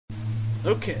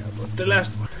Okay, about the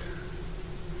last one.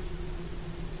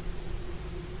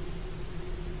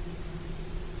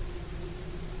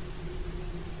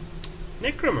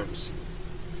 Necromancy.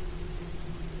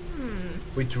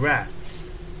 With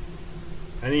rats.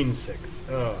 And insects.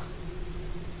 Ugh.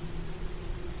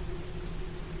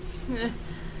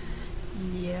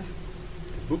 Yeah.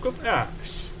 The Book of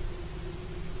Ash.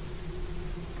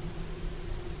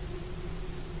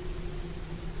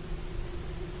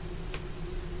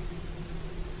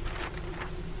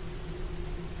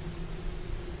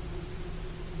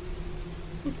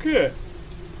 Okay.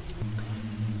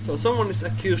 So someone is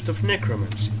accused of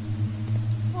necromancy.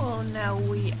 Well, now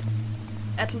we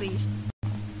at least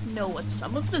know what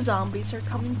some of the zombies are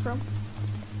coming from.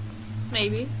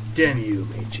 Maybe. Damn you,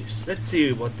 mages. Let's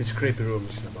see what this creepy room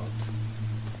is about.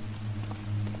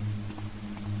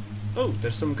 Oh,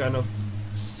 there's some kind of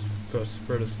first,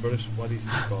 what is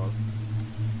this called?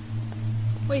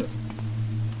 Wait.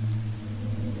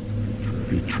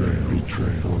 Betrayal,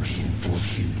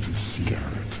 force you to see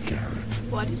Garrett.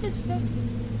 What did it say?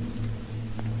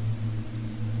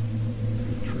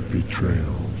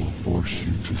 Betrayal will force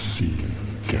you to see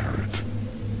Garrett.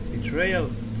 Betrayal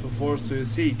to force to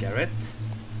see Garrett.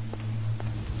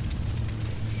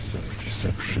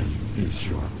 Deception is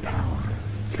your power,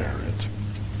 Garrett.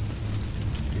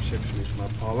 Deception is my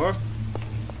power.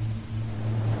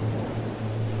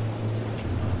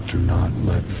 Do not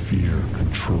let fear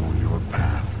control your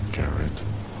path, Garrett.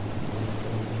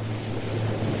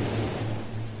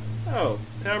 Oh,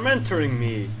 they're mentoring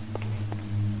me.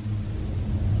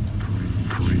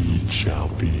 Greed shall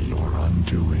be your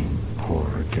undoing,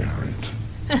 poor Garrett.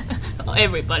 Oh,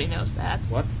 everybody knows that.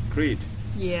 What? Greed.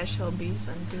 Yeah, shall be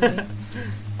undoing.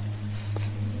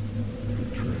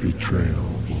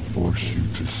 Betrayal will force you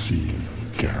to see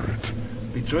Garrett.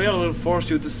 Betrayal will force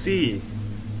you to see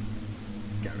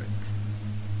Garrett.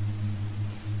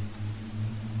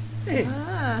 Hey.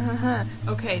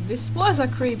 Okay, this was a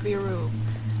creepy room.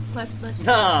 Let's.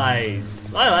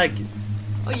 Nice! I like it.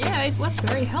 Oh yeah, it was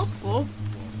very helpful.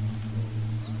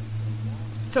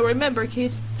 So remember,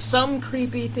 kids, some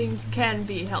creepy things can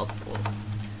be helpful.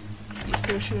 You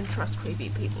still shouldn't trust creepy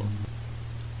people.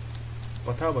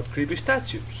 But how about creepy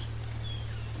statues?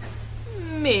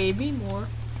 Maybe more.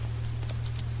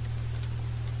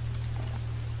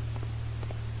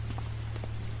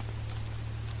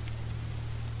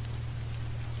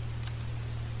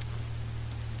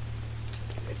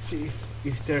 Let's see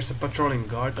if there's a patrolling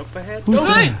guard up ahead. Who's Oh,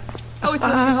 there? Oh, it's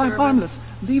just a I'm servant. harmless.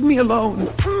 Leave me alone.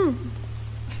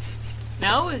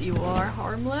 Now you are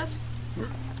harmless.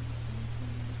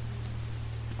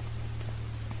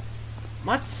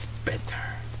 Much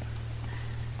better.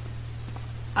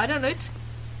 I don't know, it's...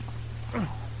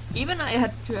 Even I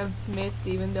had to admit,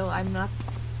 even though I'm not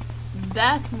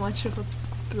that much of a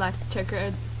black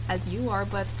checker as you are,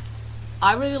 but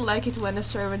I really like it when a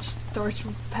servant starts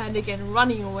panicking and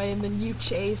running away and then you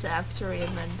chase after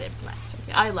him and then black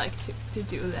check. I like to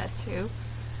do that too.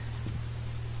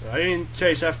 I didn't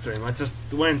chase after him, I just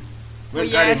went Well, at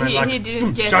yeah, him and like, he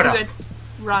didn't get shut to up!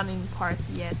 the running part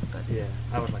yet, but... Yeah,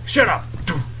 I was like, shut up!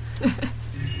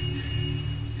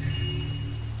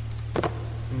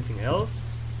 Anything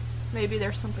else? Maybe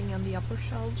there's something on the upper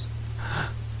shelves.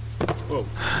 Whoa.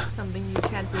 Something you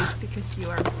can't reach because you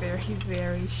are very,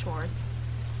 very short.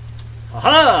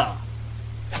 Aha!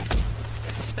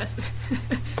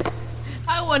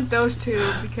 I want those two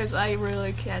because I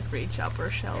really can't reach upper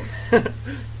shelves.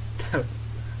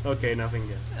 Okay, nothing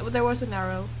yet. There was an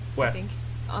arrow, Where? I think,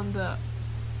 on the...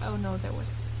 Oh no, there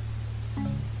was...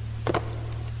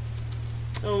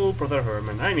 Oh, Brother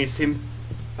Herman, I miss him.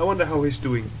 I wonder how he's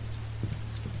doing.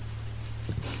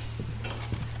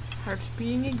 Hurts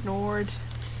being ignored.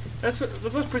 That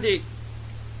was pretty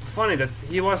funny that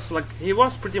he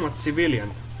was pretty much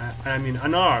civilian, I mean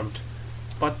unarmed,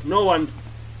 but no one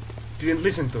didn't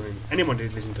listen to him. Anyone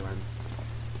didn't listen to him.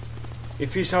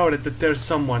 If he shouted that there's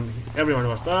someone, everyone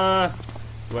was well,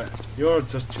 you're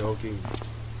just joking.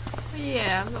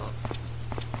 Yeah, no.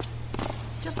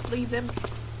 Just leave them.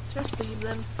 Just leave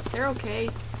them. They're okay.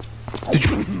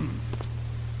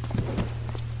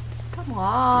 Come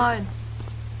on.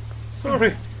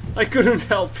 Sorry, I couldn't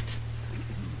help it.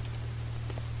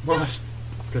 Must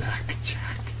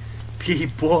blackjack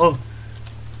people.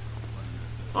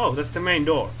 Oh, that's the main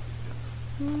door.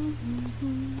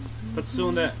 But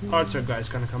soon the archer guy's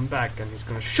gonna come back and he's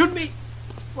gonna shoot me.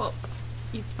 Well,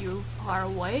 if you're far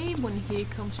away, when he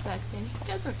comes back, then he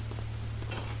doesn't.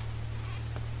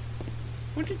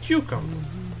 Where did you come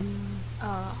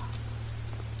from?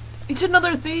 It's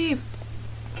another thief!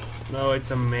 No,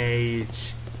 it's a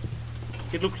mage.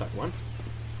 He looked like one.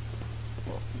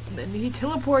 And then he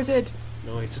teleported.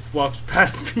 No, he just walked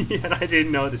past me and I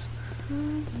didn't notice.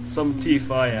 Some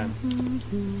thief I am.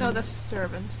 No, that's a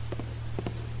servant.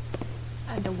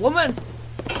 And a woman.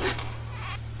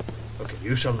 Okay,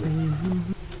 you shall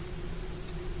live.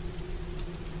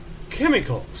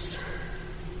 Chemicals.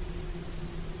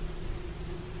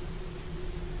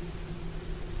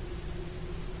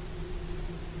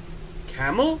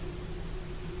 Camel?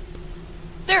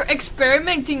 They're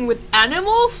experimenting with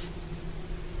animals?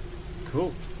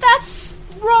 Cool. That's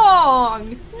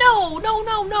wrong! No, no,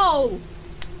 no, no!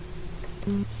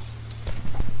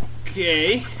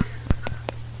 Okay.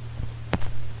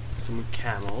 Some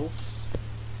camels.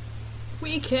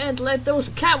 We can't let those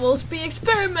camels be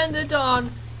experimented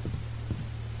on!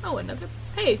 Oh, another...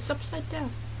 Hey, it's upside down.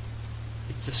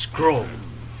 It's a scroll.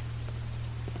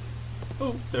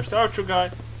 Oh, there's the archer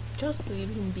guy. Just leave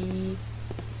him be.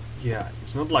 Yeah,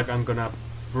 it's not like I'm gonna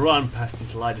run past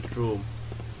this lighted room.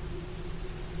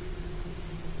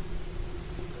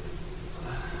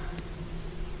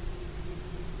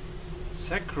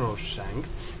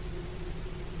 Sacrosanct?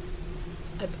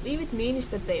 I believe it means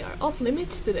that they are off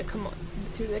limits to the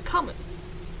commons.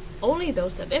 Only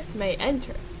those adept may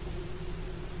enter.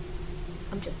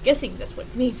 I'm just guessing that's what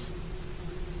it means.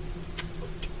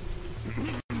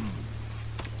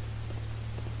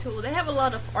 So they have a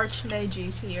lot of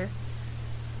archmages here.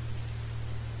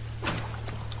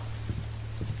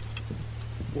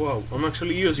 Whoa, I'm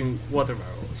actually using water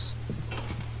barrels.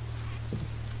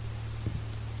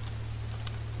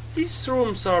 These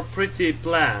rooms are pretty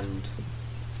bland.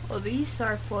 Well, these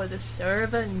are for the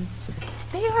servants.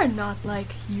 They are not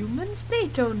like humans. They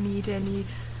don't need any,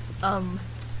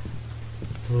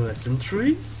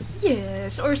 Pleasantries?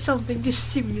 yes, or something to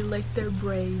stimulate their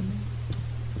brains.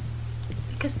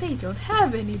 Because they don't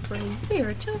have any brains. They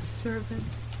are just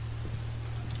servants.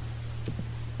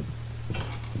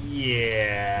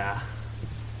 Yeah.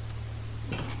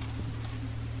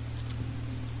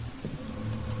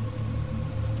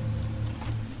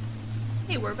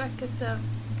 Hey, we're back at the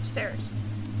stairs.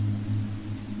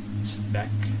 Stack.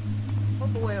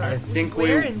 Oh, I think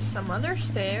we're we- in some other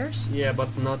stairs. Yeah,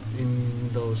 but not in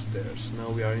those stairs. Now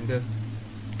we are in the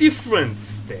different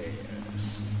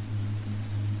stairs.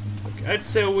 Okay, I'd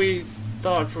say we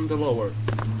start from the lower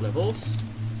levels.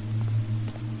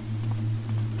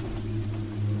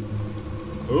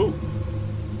 Oh.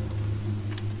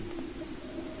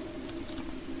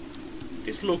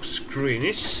 This looks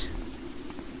greenish.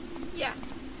 Yeah.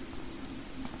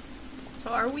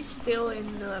 So are we still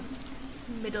in the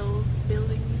middle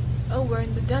building? Oh, we're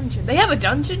in the dungeon. They have a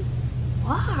dungeon?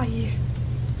 Why?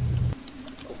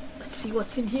 Oh, let's see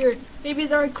what's in here. Maybe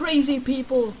there are crazy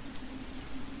people.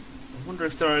 I wonder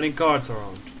if there are any guards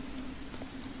around.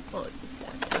 Well, it's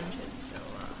a dungeon, so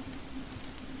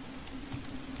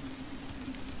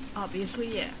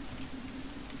obviously, yeah.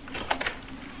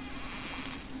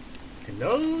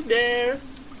 Hello there.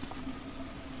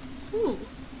 Ooh.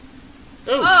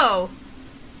 Oh, Oh!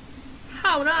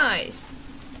 How nice!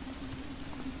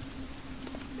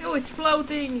 Oh, it's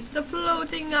floating! It's a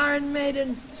floating Iron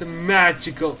Maiden! it's a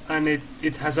magical, and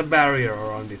it has a barrier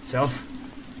around itself.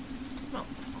 Well,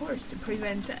 of course, to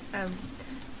prevent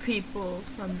people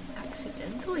from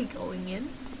accidentally going in.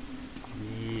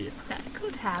 Yeah. That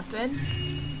could happen.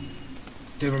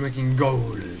 They were making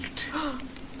gold.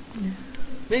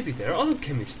 Maybe they're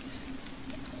alchemists.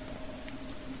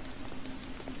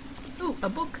 Ooh, a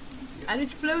book! And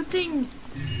it's floating!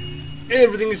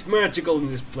 Everything is magical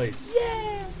in this place.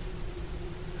 Yeah!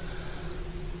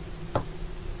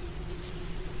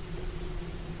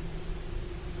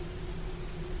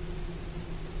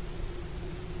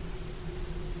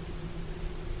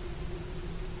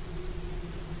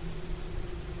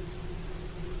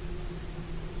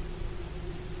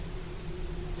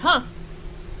 Huh!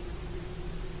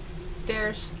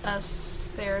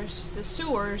 There's the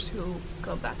sewers who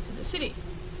go back to the city.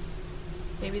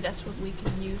 Maybe that's what we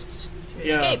can use to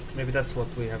Yeah, escape. maybe that's what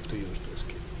we have to use to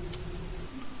escape.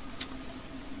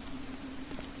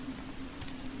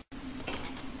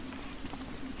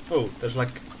 Oh, there's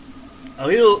like a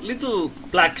little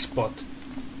black spot.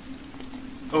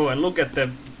 Oh, and look at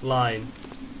the line.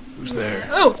 Who's there?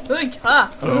 Oh! Hey,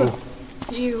 ah! Oh,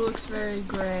 He looks very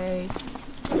great.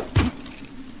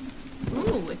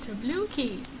 Ooh, it's a blue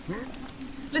key.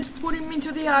 Let's put him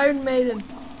into the Iron Maiden.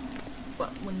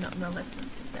 Well, no, let's not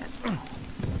do that.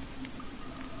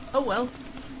 Oh well,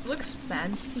 looks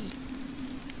fancy.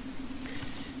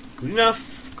 Good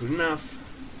enough. Good enough.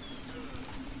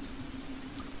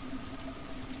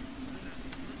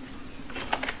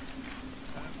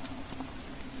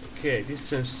 Okay,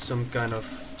 this is some kind of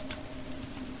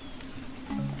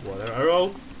Water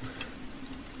arrow.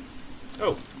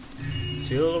 Oh.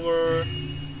 Silver.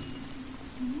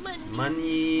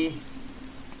 Money.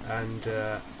 And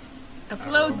A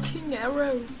floating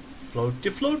arrow.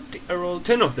 floaty arrow.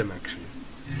 10 of them actually.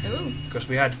 Oh, Because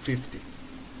we had 50.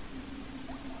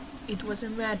 it was a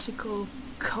magical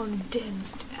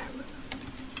condensed arrow.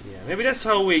 Yeah, maybe that's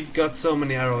how we got so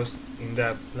many arrows in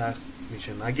the last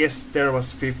mission. I guess there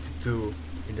was 52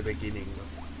 in the beginning,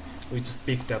 but we just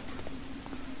picked up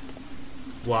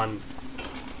one.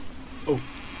 Oh.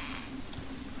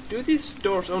 Do these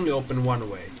doors only open one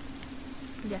way?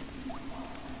 Yeah.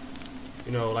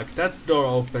 You know, like that door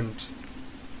opened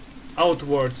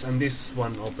outwards and this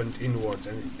one opened inwards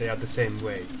and they are the same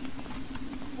way.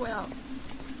 Well,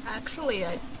 actually,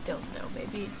 I don't know.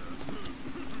 Maybe.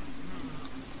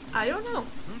 I don't know.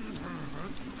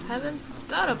 Haven't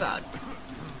thought about it.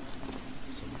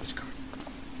 Somebody's car.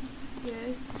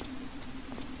 Yeah.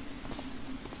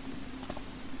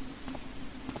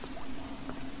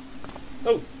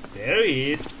 Oh, there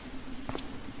he is.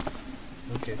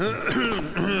 Okay. So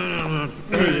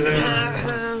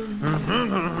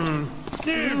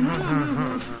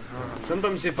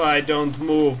sometimes if I don't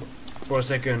move for a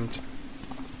second.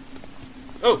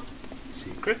 Oh,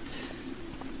 secret.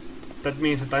 That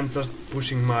means that I'm just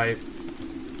pushing my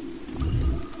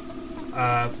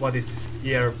what is this?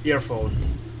 Earphone.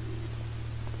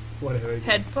 Whatever it is.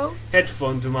 Headphone?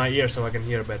 Headphone to my ear so I can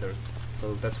hear better.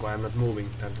 So that's why I'm not moving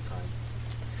time to time.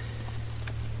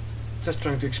 Just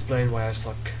trying to explain why I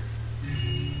suck.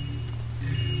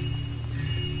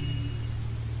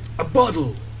 A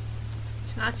bottle!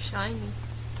 It's not shiny.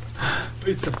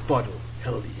 It's a bottle.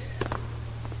 Hell yeah.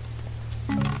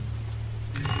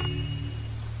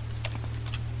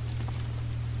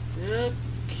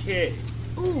 Okay.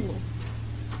 Ooh.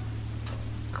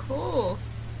 Cool.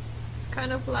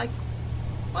 Kind of like...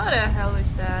 What the hell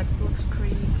is that? Looks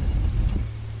creepy.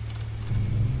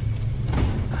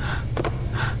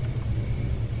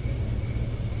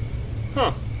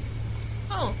 Huh.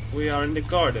 Oh. We are in the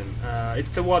garden.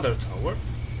 It's the water tower.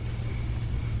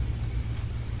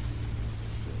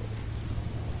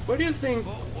 What do you think?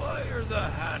 But why are the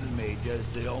handmaids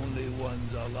the only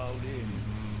ones allowed in?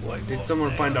 Why Did wouldn't someone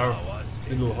they find our allow us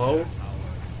little into hole? their tower?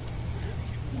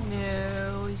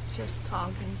 No, he's just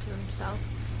talking to himself.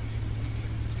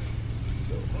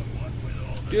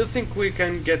 Do you think we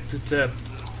can get to the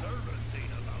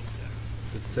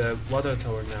water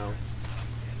tower now?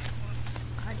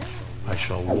 I don't know. I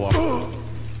shall walk.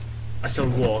 I shall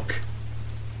walk.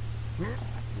 Yeah,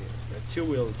 that you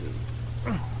will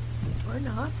do. Or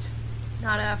not.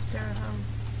 Not after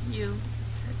you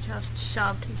just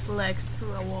shoved his legs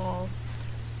through a wall.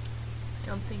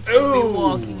 Don't think he'll be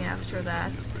walking after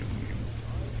that.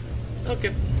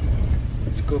 Okay.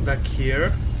 Let's go back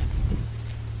here.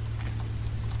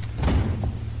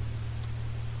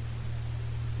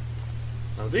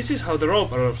 Now this is how the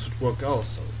rope arrows should work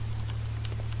also.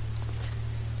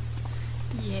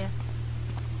 Yeah.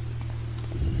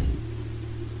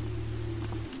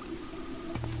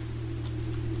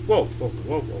 Whoa, whoa,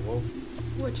 whoa, whoa,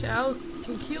 whoa. Watch out,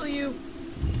 can kill you.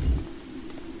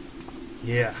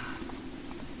 Yeah.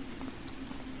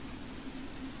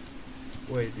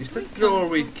 Wait, is that We door come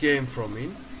we from- came from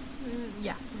in?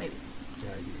 Yeah, maybe.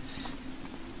 Yeah, it is.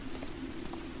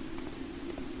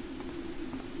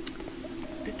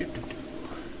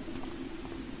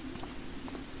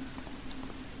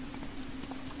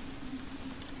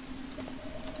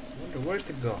 Wonder where's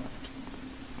the god?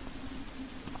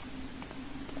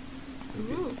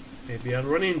 Ooh, Maybe I'll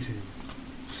run into him.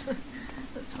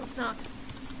 let's hope not.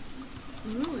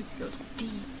 Ooh, it goes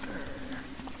deeper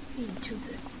into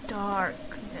the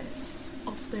darkness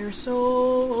of their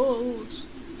souls.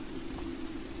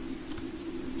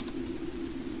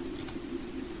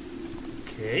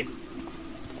 Okay.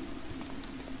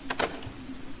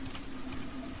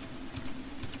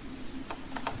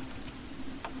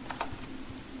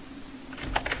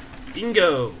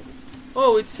 Bingo!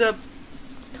 Oh, it's a...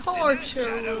 Torture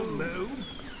Shadow room.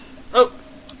 move? Oh!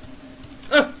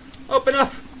 Open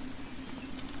up!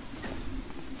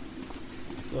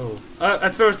 Oh.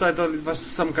 At first I thought it was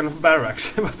some kind of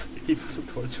barracks, but it was a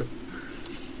torture.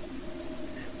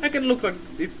 I can look like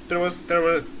it, there was a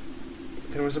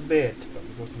bed, but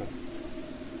it was not.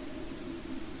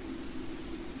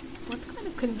 What kind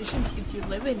of conditions did you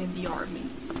live in the army?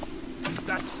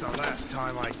 That's the last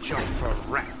time I jumped for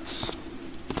rats.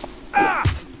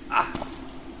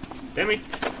 Damn it!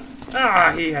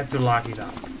 Ah, he had to lock it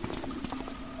up.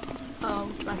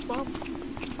 Flash bomb?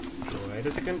 Wait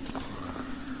a second.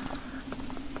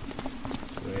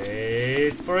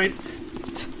 Wait for it.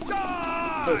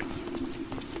 Dodge!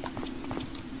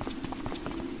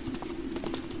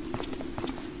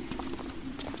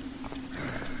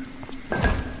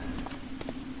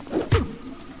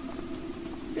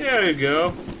 you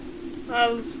go.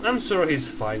 I'm sure he's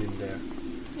fine in there.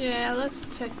 Yeah, let's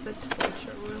check the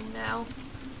torture room now.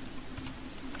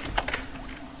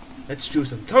 Let's do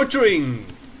some torturing!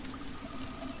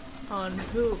 On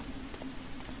who?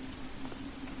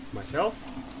 Myself?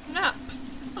 No.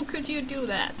 How could you do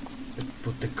that? Let's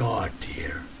put the guard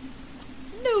here.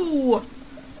 No!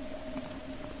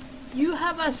 You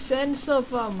have a sense of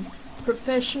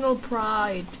professional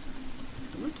pride.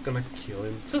 I'm not gonna kill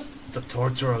him, just to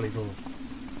torture a little.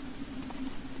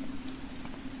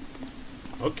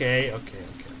 Okay.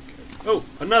 Oh,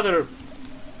 another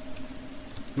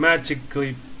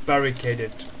magically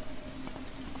barricaded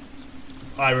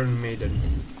Iron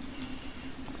Maiden.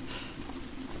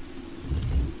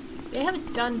 They have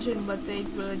a dungeon, but they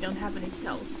really don't have any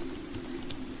cells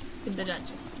in the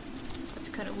dungeon. That's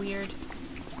kind of weird.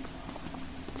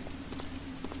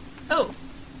 Oh,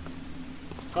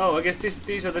 Oh, I guess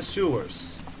these are the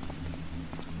sewers.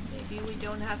 maybe we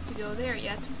don't have to go there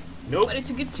yet. Nope. But it's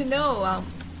good to know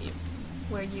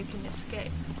where you can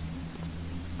escape.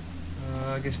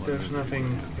 I guess there's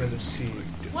nothing here to see.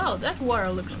 Wow, that water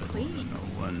looks clean.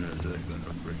 When are they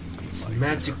gonna bring me It's my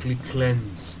magically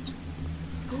cleansed.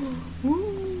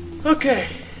 Ooh. Okay.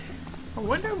 I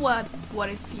wonder what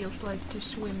it feels like to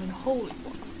swim in holy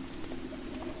water.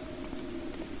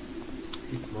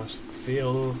 It must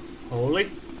feel holy.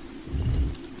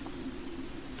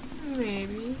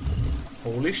 Maybe.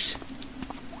 Holish.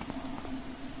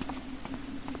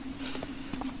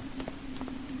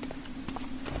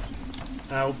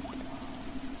 Ow.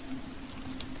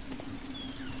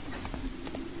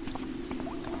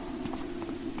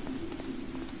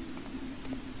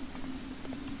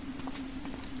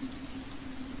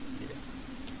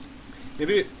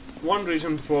 Maybe one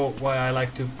reason for why I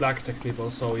like to blackjack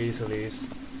people so easily is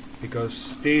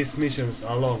because these missions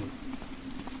are long.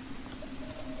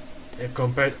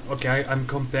 I'm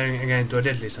comparing again to a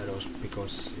Deadly Shadows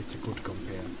because it's a good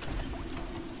compare.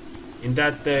 In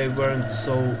that they weren't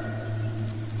so...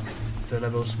 the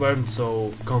levels weren't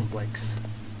so complex,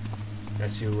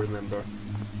 as you remember.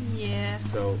 Yeah.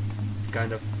 So,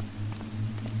 kind of...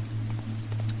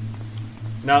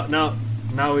 Now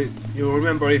you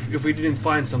remember if we didn't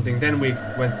find something, then we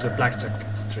went to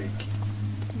blackjack streak.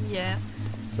 Yeah.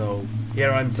 So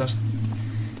here I'm just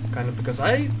kind of, because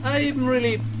I'm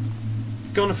really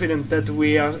confident that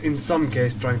we are in some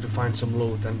case trying to find some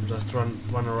loot and just run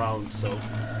around. So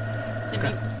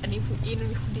And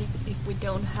even if we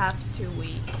don't have to,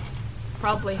 we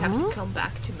probably have to come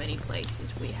back to many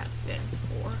places we have been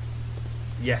before.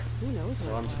 yeah. Who knows?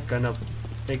 So I'm just kind of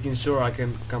making sure I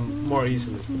can come more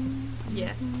easily.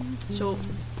 Yeah. So,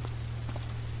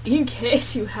 in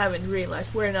case you haven't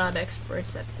realized, we're not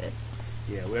experts at this.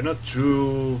 Yeah, we're not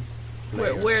true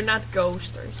players. We're not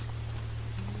ghosters.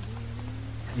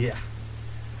 Yeah.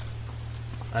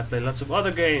 I play lots of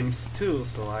other games too,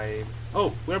 so I...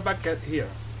 Oh, we're back at here.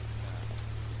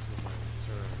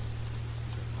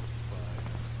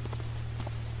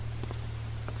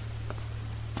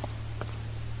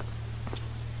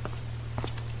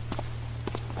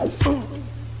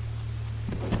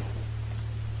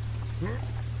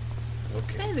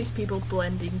 Okay. And these people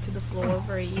blend into the floor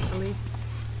very easily.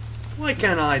 Why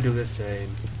can't I do the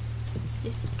same?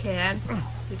 Yes, you can.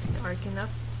 It's dark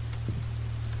enough.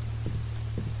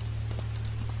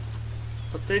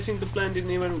 But they seem to blend in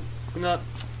even not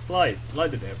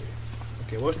lighted area.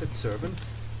 Okay, where's that servant?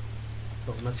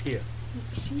 Oh, not here.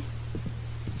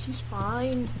 She's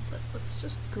fine. Let's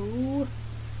just go.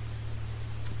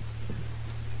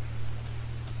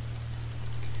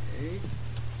 Okay.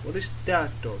 What is that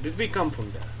door? Did we come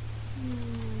from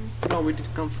there? No, we did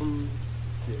come from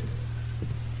there.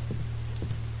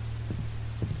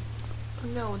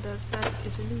 No, that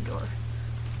is a new door.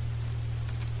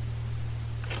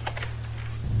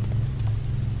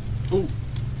 Ooh,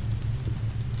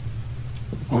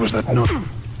 What was that noise?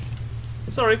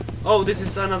 sorry. Oh, this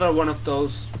is another one of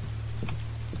those.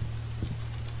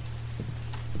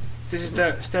 This is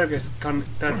the staircase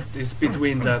that is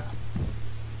between the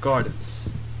gardens.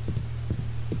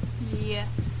 Yeah.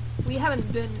 We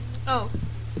haven't been... Oh.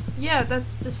 Yeah,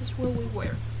 this is where we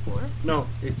were before. No,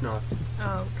 it's not.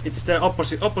 Oh, It's the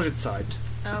opposite side.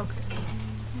 okay.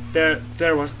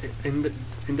 There was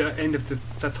in the end of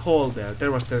that hall there.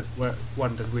 There was the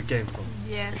one that we came from.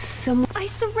 Yeah. I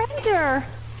surrender!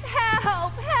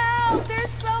 Help! Help! There's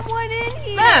someone in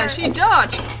here! Man, she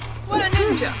dodged! What a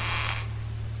ninja!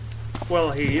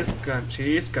 Well, she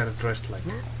is kind of dressed like.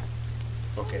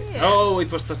 Okay. Yeah. Oh,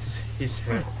 it was just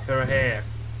her hair.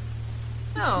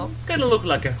 Oh. Kind of looked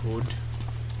like a hood.